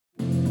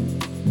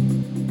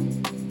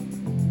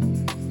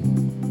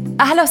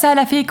أهلا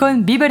وسهلا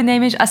فيكم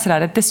ببرنامج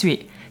أسرار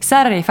التسويق.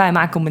 سارة رفاعي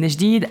معكم من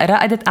جديد،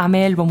 رائدة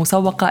أعمال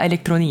ومسوقة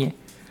إلكترونية.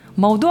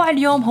 موضوع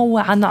اليوم هو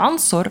عن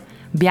عنصر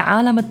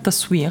بعالم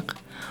التسويق،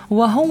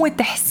 وهو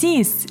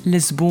تحسيس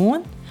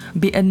الزبون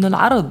بأنه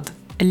العرض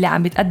اللي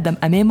عم يتقدم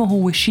أمامه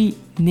هو شيء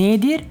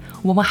نادر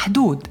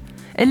ومحدود،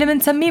 اللي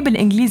بنسميه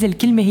بالإنجليزي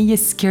الكلمة هي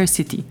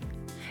scarcity.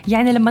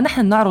 يعني لما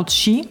نحن نعرض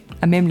شيء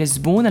أمام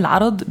الزبون،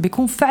 العرض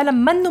بيكون فعلاً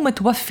منه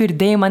متوفر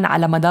دايماً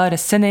على مدار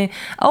السنة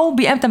أو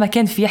بأمتى ما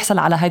كان في يحصل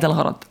على هيدا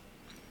الغرض.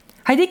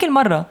 هيديك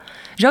المرة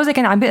جوزي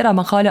كان عم بيقرأ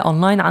مقالة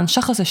أونلاين عن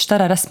شخص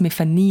اشترى رسمة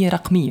فنية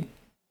رقمية.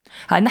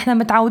 نحن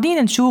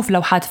متعودين نشوف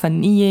لوحات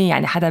فنية،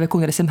 يعني حدا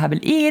بيكون رسمها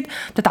بالإيد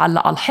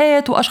تتعلق على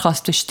الحيط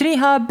وأشخاص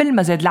تشتريها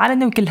بالمزاد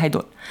العلني وكل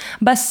هيدول.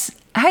 بس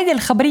هيدي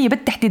الخبرية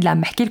بالتحديد اللي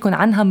عم بحكي لكم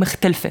عنها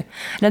مختلفة،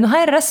 لأنه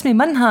هاي الرسمة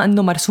منها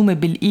أنه مرسومة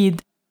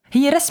بالإيد،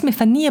 هي رسمة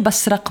فنية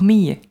بس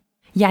رقمية،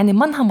 يعني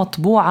منها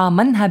مطبوعة،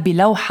 منها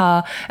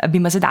بلوحة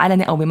بمزاد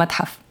علني أو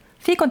بمتحف.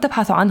 فيكن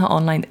تبحثوا عنها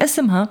أونلاين،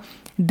 اسمها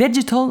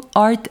Digital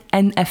Art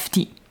NFT.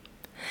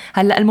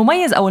 هلأ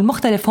المميز أو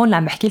المختلف هون اللي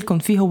عم بحكي لكم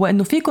فيه هو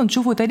إنه فيكن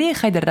تشوفوا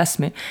تاريخ هيدي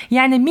الرسمة،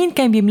 يعني مين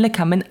كان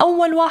بيملكها من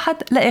أول واحد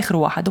لآخر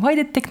واحد،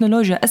 وهيدي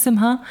التكنولوجيا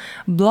اسمها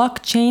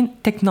Blockchain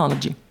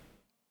Technology.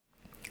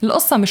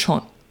 القصة مش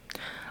هون،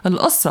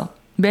 القصة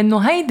بأنه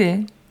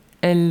هيدي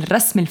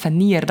الرسمة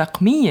الفنية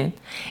الرقمية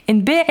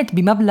انباعت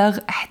بمبلغ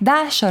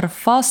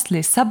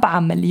 11.7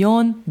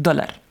 مليون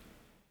دولار.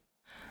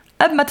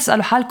 قبل ما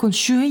تسألوا حالكم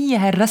شو هي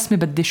هالرسمة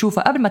بدي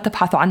شوفها، قبل ما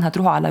تبحثوا عنها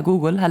تروحوا على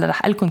جوجل، هلا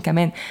رح أقلكم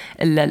كمان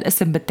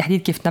الاسم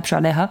بالتحديد كيف تنبشوا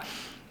عليها،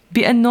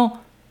 بأنه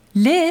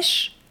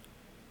ليش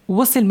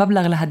وصل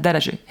مبلغ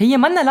لهالدرجة. هي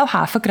منا لوحة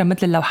على فكرة مثل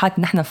اللوحات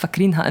نحن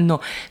مفكرينها، إنه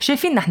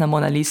شايفين نحن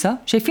موناليزا،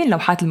 شايفين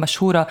اللوحات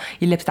المشهورة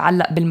اللي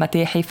بتعلق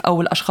بالمتاحف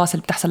أو الأشخاص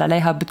اللي بتحصل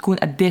عليها بتكون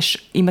قديش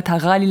قيمتها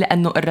غالية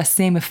لأنه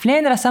الرسام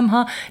فلان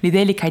رسمها،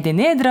 لذلك هيدي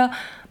نادرة.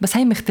 بس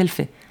هي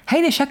مختلفة،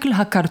 هيدي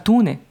شكلها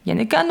كرتونة،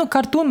 يعني كأنه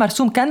كرتون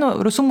مرسوم، كأنه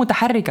رسوم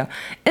متحركة.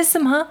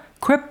 اسمها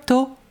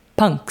كريبتو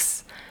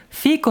بانكس.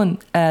 فيكن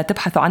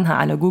تبحثوا عنها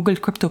على جوجل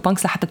كريبتو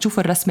بانكس لحتى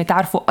تشوفوا الرسمة،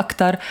 تعرفوا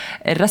أكتر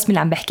الرسمة اللي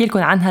عم بحكي لكم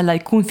عنها،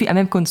 ليكون في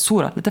أمامكم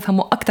صورة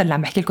لتفهموا أكتر اللي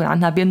عم بحكي لكم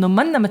عنها، بأنه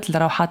منا مثل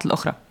الروحات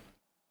الأخرى.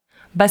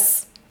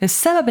 بس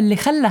السبب اللي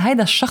خلى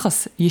هيدا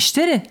الشخص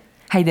يشتري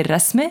هيدي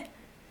الرسمة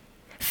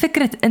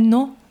فكرة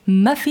إنه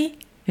ما في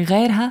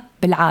غيرها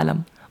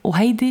بالعالم،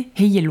 وهيدي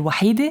هي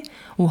الوحيدة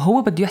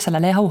وهو بده يحصل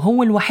عليها،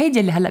 وهو الوحيد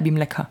اللي هلأ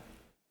بيملكها.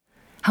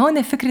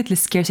 هون فكرة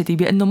السكيرسيتي،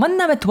 بأنه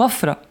منا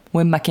متوفرة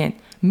وين ما كان،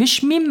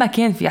 مش مين ما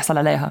كان في يحصل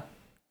عليها،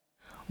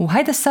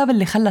 وهيدا السبب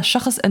اللي خلى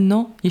الشخص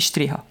إنه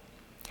يشتريها.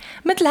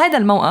 مثل هذا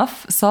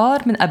الموقف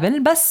صار من قبل،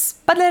 بس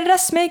بدل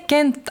الرسمة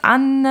كانت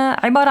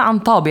عبارة عن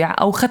طابع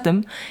أو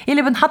ختم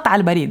اللي بنحط على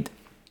البريد.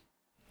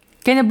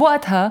 كان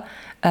بوقتها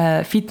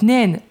في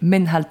 2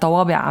 من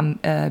هالطوابع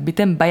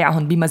بيتم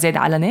بيعهم بمزاد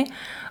علني،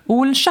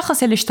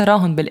 والشخص اللي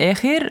اشتراهم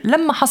بالآخر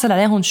لما حصل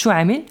عليهم شو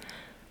عمل؟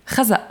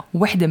 خزق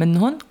وحدة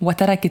منهم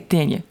وترك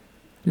التانية.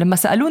 لما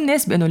سألوا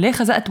الناس بأنه ليه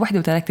خزقت وحدة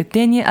وتركت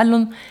التانية، قال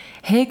لهم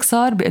هيك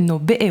صار بأنه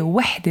بقي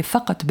وحدة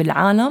فقط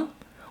بالعالم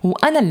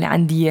وأنا اللي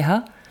عندي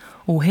إياها،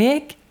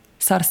 وهيك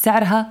صار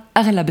سعرها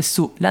أغلى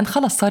بالسوق، لأن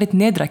خلص صارت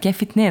نادرة. كان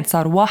في 2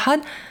 صار 1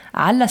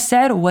 على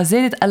السعر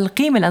وزادت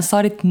القيمة لأن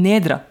صارت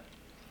نادرة.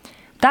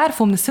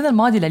 بتعرفوا من السنة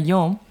الماضية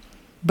لليوم،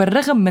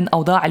 بالرغم من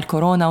أوضاع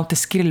الكورونا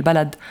وتسكير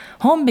البلد،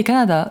 هون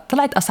بكندا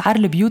طلعت أسعار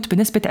البيوت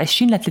بنسبة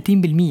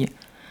 20-30%،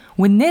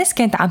 والناس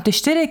كانت عم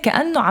تشتري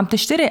كأنه عم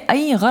تشتري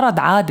أي غرض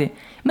عادي،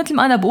 مثل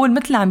ما أنا بقول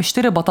مثل عم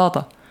يشتري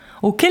بطاطا،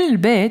 وكل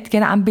بيت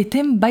كان عم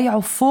بيتم بيعه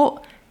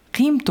فوق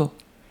قيمته،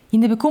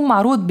 يعني بيكون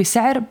معروض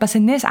بسعر بس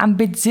الناس عم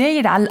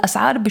بتزايد على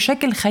الأسعار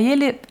بشكل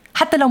خيالي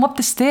حتى لو ما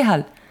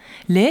بتستاهل.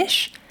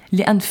 ليش؟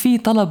 لأن في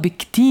طلب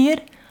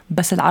كتير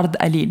بس العرض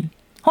قليل.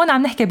 هون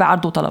عم نحكي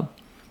بعرض وطلب،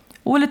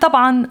 واللي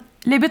طبعاً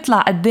اللي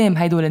بيطلع قدام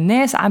هيدول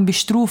الناس عم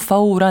بيشتروه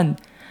فوراً.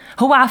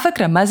 هو على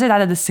فكرة ما زاد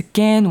عدد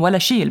السكان ولا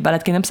شيء،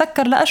 البلد كان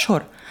مسكر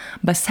لأشهر،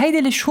 بس هيدي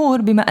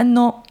الشهور بما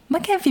أنه ما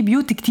كان في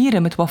بيوت كتيرة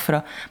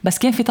متوفرة بس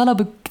كان في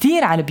طلب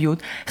كتير على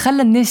البيوت،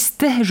 خلى الناس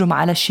تهجم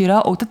على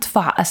الشراء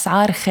وتدفع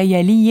أسعار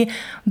خيالية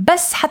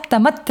بس حتى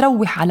ما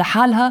تروح على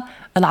حالها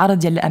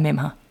العرض يلي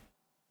أمامها.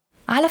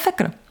 على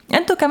فكرة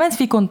أنتوا كمان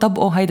فيكن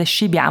طبقوا هيدا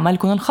الشي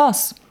بعملكم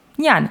الخاص.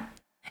 يعني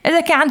إذا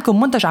كان عندكم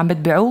منتج عم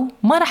بتبيعوه،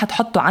 ما رح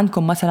تحطوا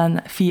عنكم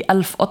مثلا في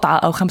 1000 قطعة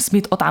أو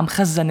 500 قطعة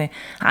مخزنة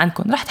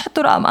عنكم، رح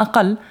تحطوا رقم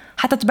أقل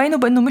حتى تبينوا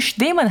بأنه مش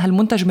دايما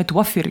هالمنتج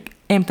متوفر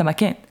أيمتى ما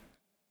كان.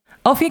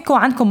 أو فيكم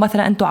عندكم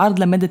مثلا أنتوا عرض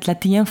لمدة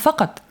 3 أيام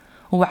فقط،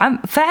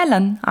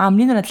 فعلا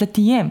عاملينه ل3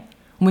 أيام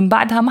ومن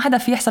بعدها ما حدا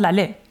في يحصل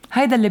عليه.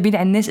 هيدا اللي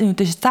بيدعي الناس إنه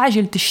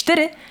تستعجل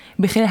تشتري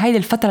بخلال هيدي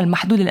الفترة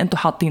المحدودة اللي أنتوا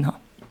حاطينها.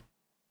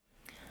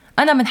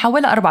 أنا من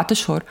حوالي 4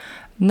 أشهر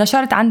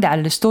نشرت عندي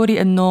على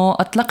الستوري إنه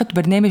أطلقت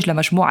برنامج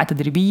لمجموعة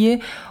تدريبية،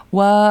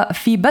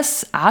 وفي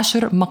بس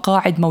 10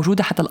 مقاعد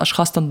موجودة حتى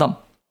الأشخاص تنضم.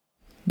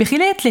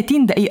 بخلال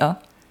 30 دقيقة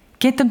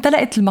كانت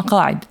امتلأت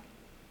المقاعد.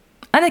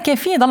 أنا كان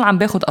فيني ضل عم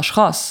باخد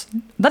أشخاص،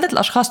 ضلت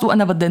الأشخاص تقول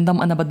أنا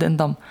بدي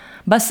انضم،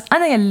 بس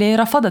أنا يلي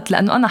رفضت،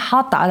 لأنه أنا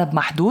حاطة عدد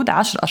محدود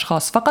 10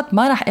 أشخاص فقط،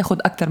 ما رح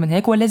أخد أكتر من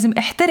هيك، ولازم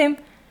احترم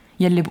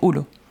يلي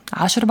بقوله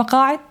 10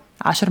 مقاعد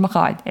 10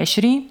 مقاعد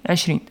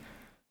 20.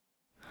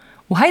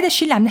 وهيدا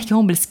الشيء اللي عم نحكي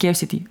هون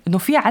بالسكيرسيتي، إنه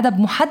في عدد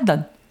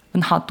محدد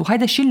نحط،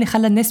 وهيدا الشيء اللي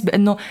خلى الناس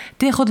بأنه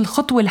تاخد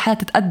الخطوة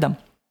لحتى تتقدم.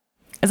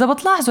 إذا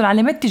بتلاحظوا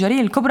العلامات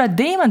التجارية الكبرى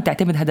دايما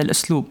تعتمد هذا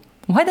الأسلوب،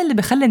 وهذا اللي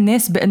بخلي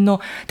الناس بأنه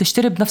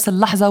تشتري بنفس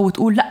اللحظة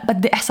وتقول لا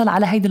بدي أحصل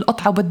على هيدي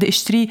القطعة وبدي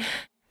أشتري.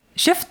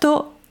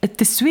 شفتوا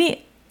التسويق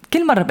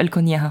كل مرة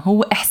بقلكن إياها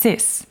هو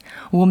إحساس،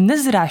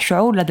 ومنزرع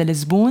شعور لدى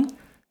الزبون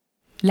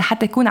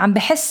لحتى يكون عم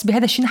بحس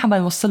بهذا الشيء نحن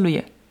بنوصل له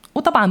إياه.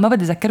 وطبعا ما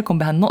بدي أذكركم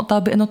بهالنقطة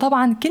بأنه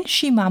طبعا كل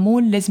شيء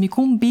معمول لازم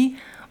يكون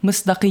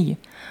بمصداقية،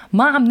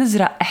 ما عم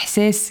نزرع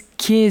إحساس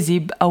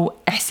كاذب أو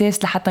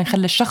إحساس لحتى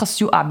نخلي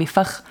الشخص يوقع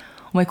بفخ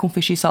وما يكون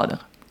في شيء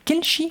صادق.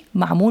 كل شيء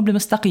معمول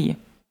بمصداقية.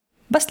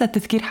 بس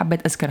للتذكير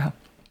حبيت أذكرها.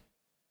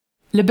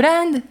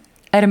 البراند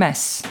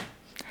أرماس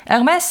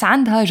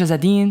عندها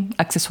جزادين،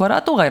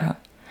 أكسسوارات وغيرها،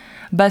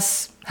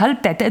 بس هل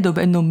بتعتقدوا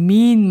بأنه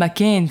مين ما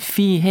كان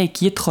فيه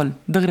هيك يدخل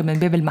دغري من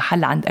باب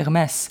المحل عند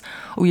أرماس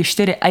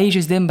ويشتري أي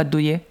جزدان بده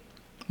إياه؟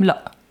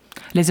 لا،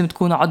 لازم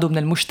تكونوا عضو من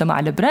المجتمع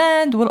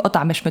البراند،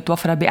 والقطع مش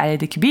متوفرة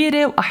بأعداد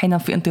كبيرة، وأحيانا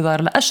في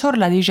انتظار لأشهر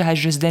ليجي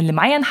هالجزدان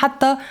المعين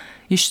حتى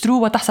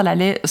يشتروه وتحصل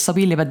عليه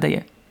الصبية اللي بدها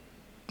إياه.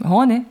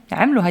 هون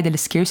عملوا هيدا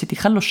السكيرسيتي،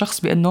 خلوا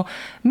الشخص بأنه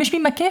مش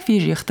مين ما كان في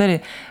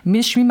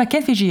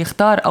يجي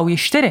يختار أو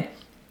يشتري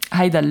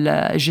هيدا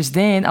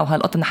الجزدان أو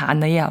هالقطة نحن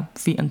عنا إياها،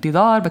 في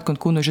انتظار، بدكم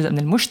تكونوا جزء من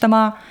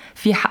المجتمع،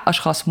 في حق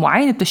أشخاص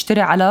معين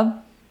بتشتري على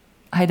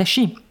هيدا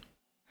الشيء.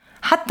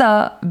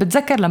 حتى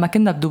بتذكر لما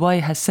كنا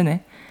بدبي هالسنة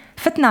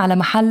فتنا على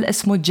محل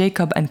اسمه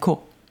جايكوب أند كو.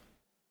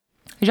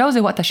 جوزي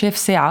وقتها شاف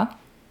ساعة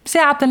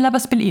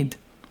بتنلبس بالإيد.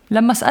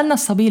 لما سألنا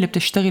الصبية اللي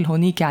بتشتغل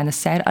هونيك عن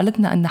السعر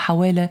قالتنا أنها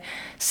حوالي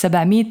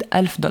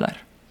 $700,000.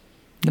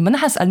 لما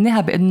نحن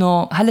سألناها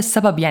بأنه هل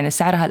السبب يعني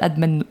سعرها هالقد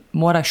من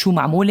ورا شو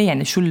معمولة،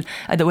 يعني شو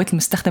الأدوات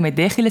المستخدمة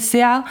داخل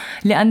الساعة،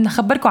 لأن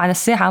خبركم عن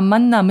الساعة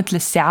منا مثل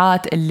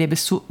الساعات اللي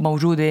بالسوق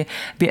موجودة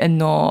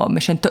بأنه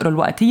مشان تقروا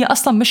الوقت، هي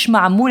أصلا مش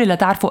معمولة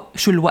لتعرفوا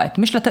شو الوقت،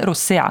 مش لتقروا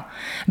الساعة،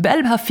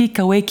 بقلبها في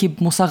كواكب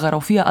مصغرة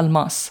وفيها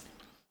ألماس.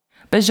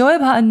 بس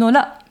جوابها أنه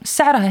لا،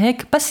 سعرها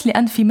هيك بس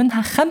لأن في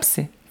منها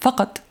 5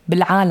 فقط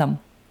بالعالم،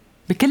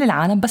 بكل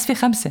العالم بس في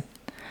 5.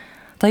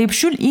 طيب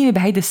شو القيمة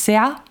بهيدي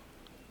الساعة؟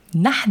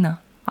 نحن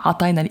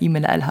عطينا القيمة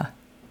لها،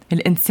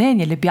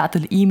 الإنسان يلي بيعطي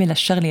القيمة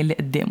للشغلة اللي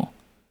قدامه.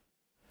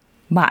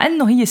 مع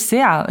أنه هي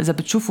الساعة إذا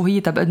بتشوفوا هي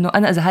طب أنه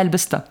أنا إذا هاي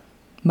لبستها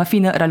ما في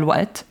نقرأ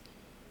الوقت،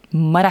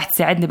 ما رح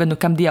تساعدني بأنه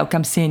كم دقيقة أو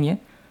كم ثانية،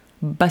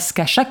 بس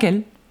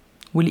كشكل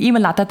والقيمة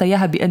اللي عطيتها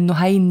إياها بأنه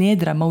هاي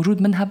النادرة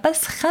موجود منها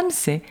بس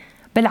 5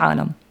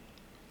 بالعالم.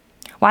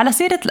 وعلى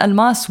سيرة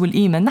الألماس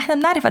والقيمة، نحن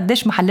بنعرف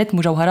قديش محلات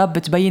مجوهرات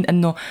بتبين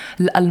أنه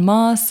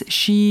الألماس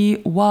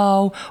شيء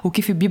واو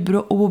وكيف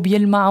بيبرق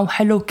وبيلمع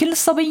وحلو، كل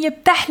صبية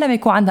بتحلم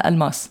يكون عندها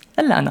ألماس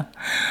إلا أنا.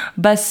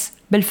 بس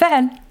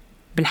بالفعل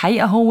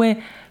بالحقيقة هو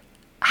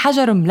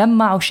حجر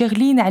ملمع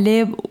وشغلين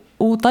عليه،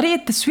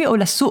 وطريقة تسويقه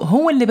للسوق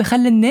هو اللي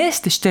بخلي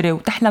الناس تشتري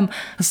وتحلم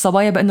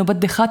الصبايا بأنه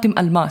بدي خاتم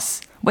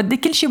ألماس، بدي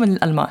كل شيء من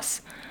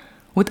الألماس.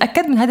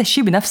 وتأكد من هذا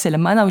الشيء بنفسي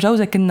لما أنا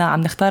وجوزي كنا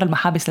عم نختار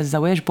المحابس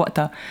للزواج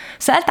بوقتها.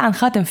 سألت عن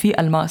خاتم فيه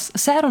ألماس،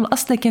 سعره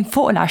الأصلي كان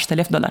فوق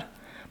 $10,000،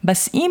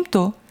 بس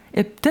قيمته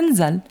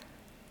بتنزل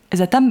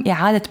إذا تم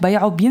إعادة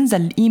بيعه،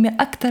 بينزل القيمة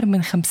أكثر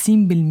من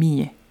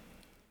 50%.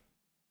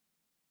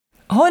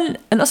 هول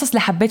القصص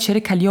اللي حبيت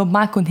شاركها اليوم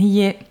معكم،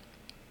 هي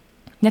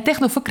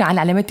نتاخدوا فكرة عن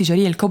العلامات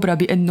التجارية الكبرى،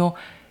 بأنه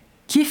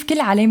كيف كل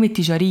علامة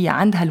تجارية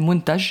عندها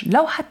المنتج،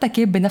 لو حتى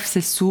كان بنفس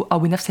السوق أو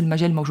بنفس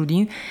المجال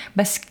موجودين،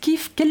 بس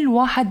كيف كل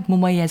واحد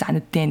مميز عن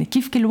التاني،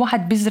 كيف كل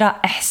واحد بيزرع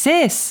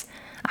إحساس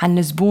عن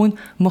الزبون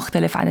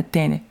مختلف عن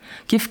التاني،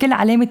 كيف كل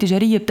علامة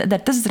تجارية بتقدر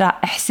تزرع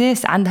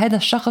إحساس عند هذا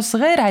الشخص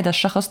غير هذا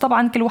الشخص.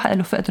 طبعا كل واحد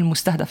له فئته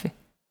المستهدفة.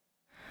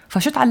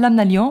 فشو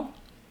تعلمنا اليوم؟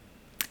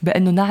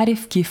 بأنه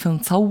نعرف كيف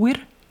نصور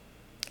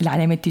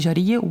العلامة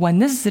التجارية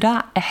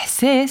ونزرع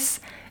إحساس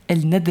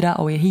الندرة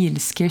أو هي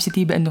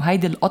السكيرسيتي، بأنه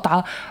هيدي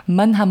القطعة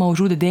منها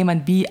موجودة دايما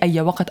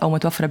بأي وقت أو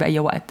متوفرة بأي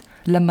وقت.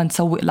 لما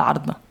نسوق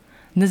لعرضنا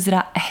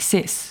نزرع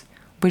إحساس.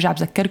 برجع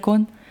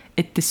بذكركن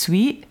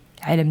التسويق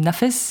علم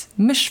نفس،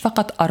 مش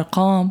فقط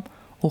أرقام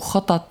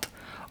وخطط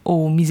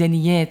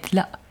وميزانيات،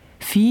 لا،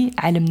 في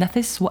علم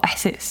نفس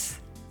وإحساس.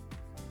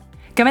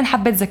 كمان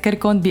حبيت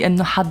أذكركم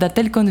بأنه حضرت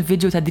لكم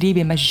فيديو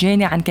تدريبي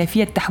مجاني عن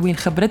كيفية تحويل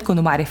خبرتكم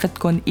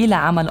ومعرفتكم إلى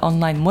عمل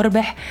أونلاين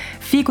مربح.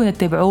 فيكم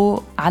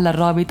تتابعوه على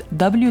الرابط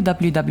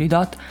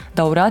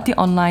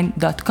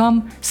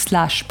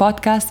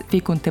www.dawrationline.com/podcast.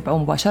 فيكم تتابعوه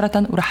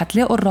مباشرة ورح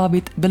تلاقوا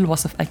الرابط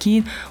بالوصف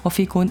أكيد،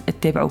 وفيكم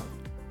تتابعوه.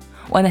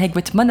 وأنا هيك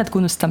بتمنى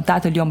تكونوا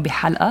استمتعتوا اليوم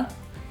بحلقة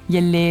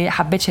يلي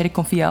حبيت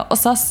شارككم فيها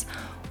قصص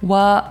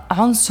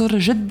وعنصر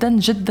جدا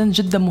جدا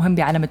جدا مهم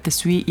بعالم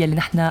التسويق يلي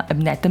نحن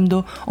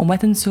بنعتمده. وما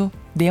تنسوا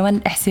دايما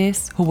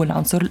الإحساس هو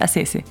العنصر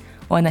الأساسي.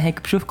 وأنا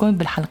هيك بشوفكم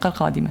بالحلقة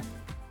القادمة.